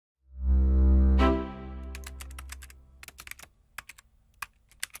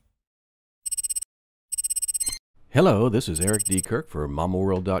Hello, this is Eric D. Kirk for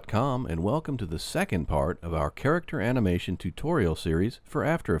mamoworld.com, and welcome to the second part of our character animation tutorial series for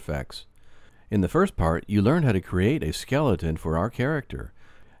After Effects. In the first part, you learned how to create a skeleton for our character.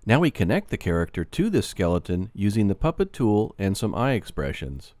 Now we connect the character to this skeleton using the puppet tool and some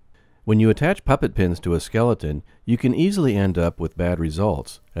iExpressions. When you attach puppet pins to a skeleton, you can easily end up with bad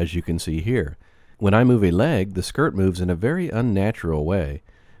results, as you can see here. When I move a leg, the skirt moves in a very unnatural way.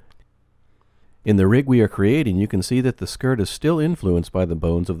 In the rig we are creating, you can see that the skirt is still influenced by the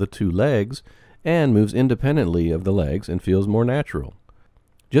bones of the two legs and moves independently of the legs and feels more natural.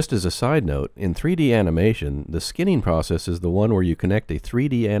 Just as a side note, in 3D animation, the skinning process is the one where you connect a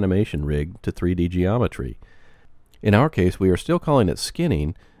 3D animation rig to 3D geometry. In our case, we are still calling it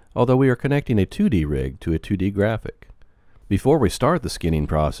skinning, although we are connecting a 2D rig to a 2D graphic. Before we start the skinning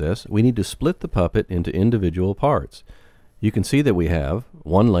process, we need to split the puppet into individual parts. You can see that we have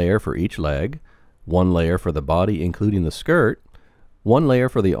one layer for each leg, one layer for the body including the skirt, one layer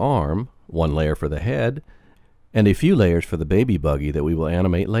for the arm, one layer for the head, and a few layers for the baby buggy that we will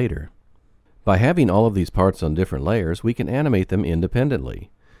animate later. By having all of these parts on different layers, we can animate them independently.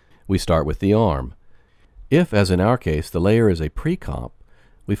 We start with the arm. If, as in our case, the layer is a pre-comp,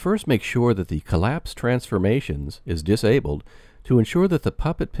 we first make sure that the collapse transformations is disabled to ensure that the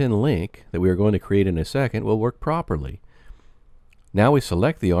puppet pin link that we are going to create in a second will work properly. Now we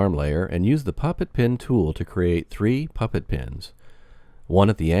select the arm layer and use the puppet pin tool to create 3 puppet pins. One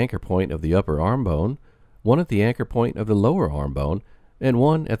at the anchor point of the upper arm bone, one at the anchor point of the lower arm bone, and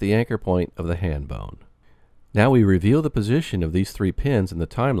one at the anchor point of the hand bone. Now we reveal the position of these 3 pins in the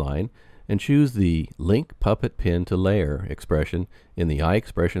timeline and choose the Link Puppet Pin to Layer expression in the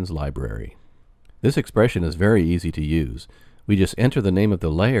iExpressions library. This expression is very easy to use. We just enter the name of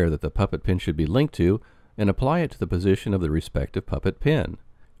the layer that the puppet pin should be linked to and apply it to the position of the respective puppet pin.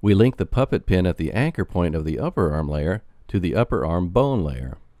 We link the puppet pin at the anchor point of the upper arm layer to the upper arm bone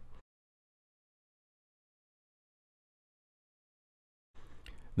layer.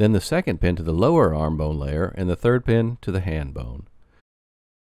 Then the second pin to the lower arm bone layer and the third pin to the hand bone.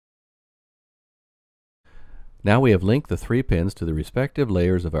 Now we have linked the 3 pins to the respective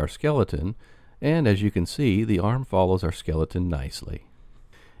layers of our skeleton, and as you can see, the arm follows our skeleton nicely.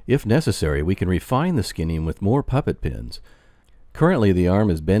 If necessary, we can refine the skinning with more puppet pins. Currently, the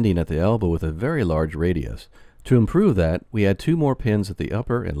arm is bending at the elbow with a very large radius. To improve that, we add 2 more pins at the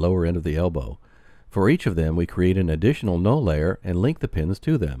upper and lower end of the elbow. For each of them, we create an additional null layer and link the pins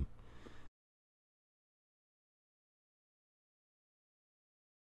to them.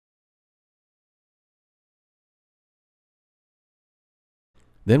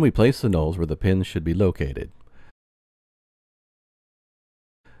 Then we place the nulls where the pins should be located.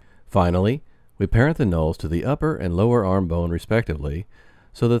 Finally, we parent the nulls to the upper and lower arm bone respectively,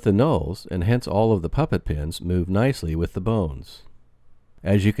 so that the nulls, and hence all of the puppet pins, move nicely with the bones.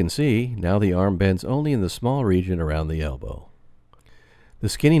 As you can see, now the arm bends only in the small region around the elbow. The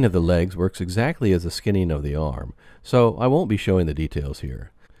skinning of the legs works exactly as the skinning of the arm, so I won't be showing the details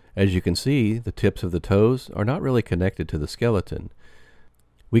here. As you can see, the tips of the toes are not really connected to the skeleton.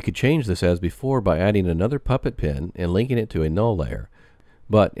 We could change this as before by adding another puppet pin and linking it to a null layer.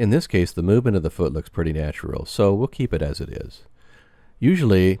 But in this case, the movement of the foot looks pretty natural, so we'll keep it as it is.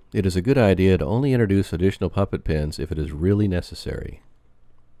 Usually, it is a good idea to only introduce additional puppet pins if it is really necessary.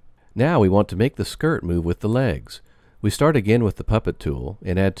 Now we want to make the skirt move with the legs. We start again with the puppet tool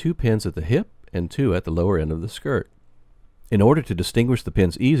and add 2 pins at the hip and 2 at the lower end of the skirt. In order to distinguish the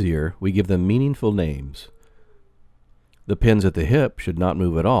pins easier, we give them meaningful names. The pins at the hip should not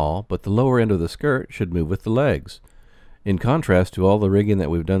move at all, but the lower end of the skirt should move with the legs. In contrast to all the rigging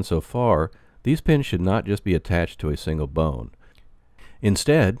that we've done so far, these pins should not just be attached to a single bone.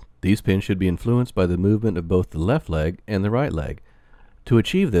 Instead, these pins should be influenced by the movement of both the left leg and the right leg. To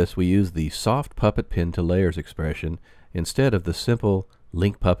achieve this, we use the Soft Puppet Pin to Layers expression instead of the simple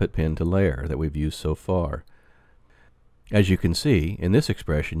Link Puppet Pin to Layer that we've used so far. As you can see, in this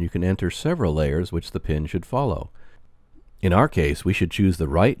expression you can enter several layers which the pin should follow. In our case, we should choose the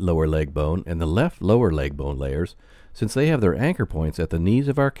right lower leg bone and the left lower leg bone layers, since they have their anchor points at the knees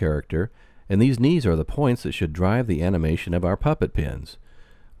of our character, and these knees are the points that should drive the animation of our puppet pins.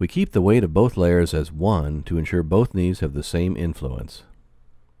 We keep the weight of both layers as 1 to ensure both knees have the same influence.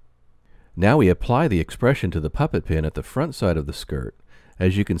 Now we apply the expression to the puppet pin at the front side of the skirt.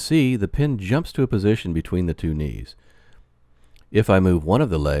 As you can see, the pin jumps to a position between the 2 knees. If I move one of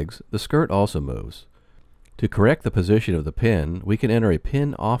the legs, the skirt also moves. To correct the position of the pin, we can enter a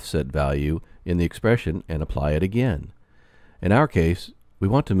pin offset value in the expression and apply it again. In our case, we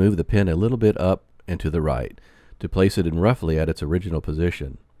want to move the pin a little bit up and to the right to place it in roughly at its original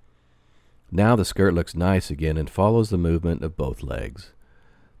position. Now the skirt looks nice again and follows the movement of both legs.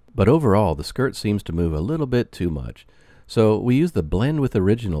 But overall, the skirt seems to move a little bit too much, so we use the blend with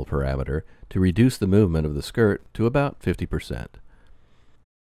original parameter to reduce the movement of the skirt to about 50%.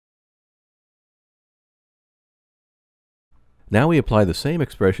 Now we apply the same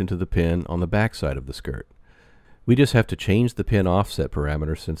expression to the pin on the back side of the skirt. We just have to change the pin offset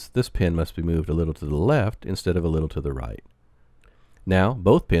parameter since this pin must be moved a little to the left instead of a little to the right. Now,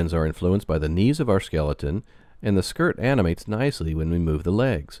 both pins are influenced by the knees of our skeleton, and the skirt animates nicely when we move the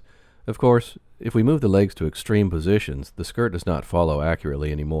legs. Of course, if we move the legs to extreme positions, the skirt does not follow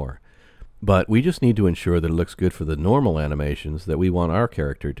accurately anymore. But we just need to ensure that it looks good for the normal animations that we want our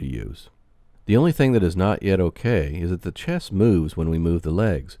character to use. The only thing that is not yet okay is that the chest moves when we move the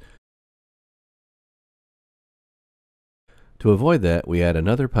legs. To avoid that, we add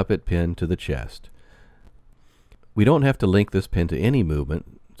another puppet pin to the chest. We don't have to link this pin to any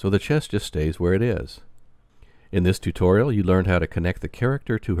movement, so the chest just stays where it is. In this tutorial, you learned how to connect the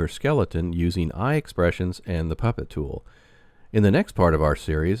character to her skeleton using iExpressions and the puppet tool. In the next part of our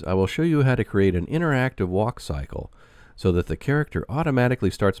series, I will show you how to create an interactive walk cycle so that the character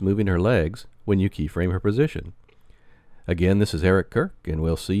automatically starts moving her legs when you keyframe her position. Again, this is Eric Kirk, and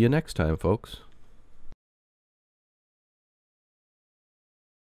we'll see you next time, folks.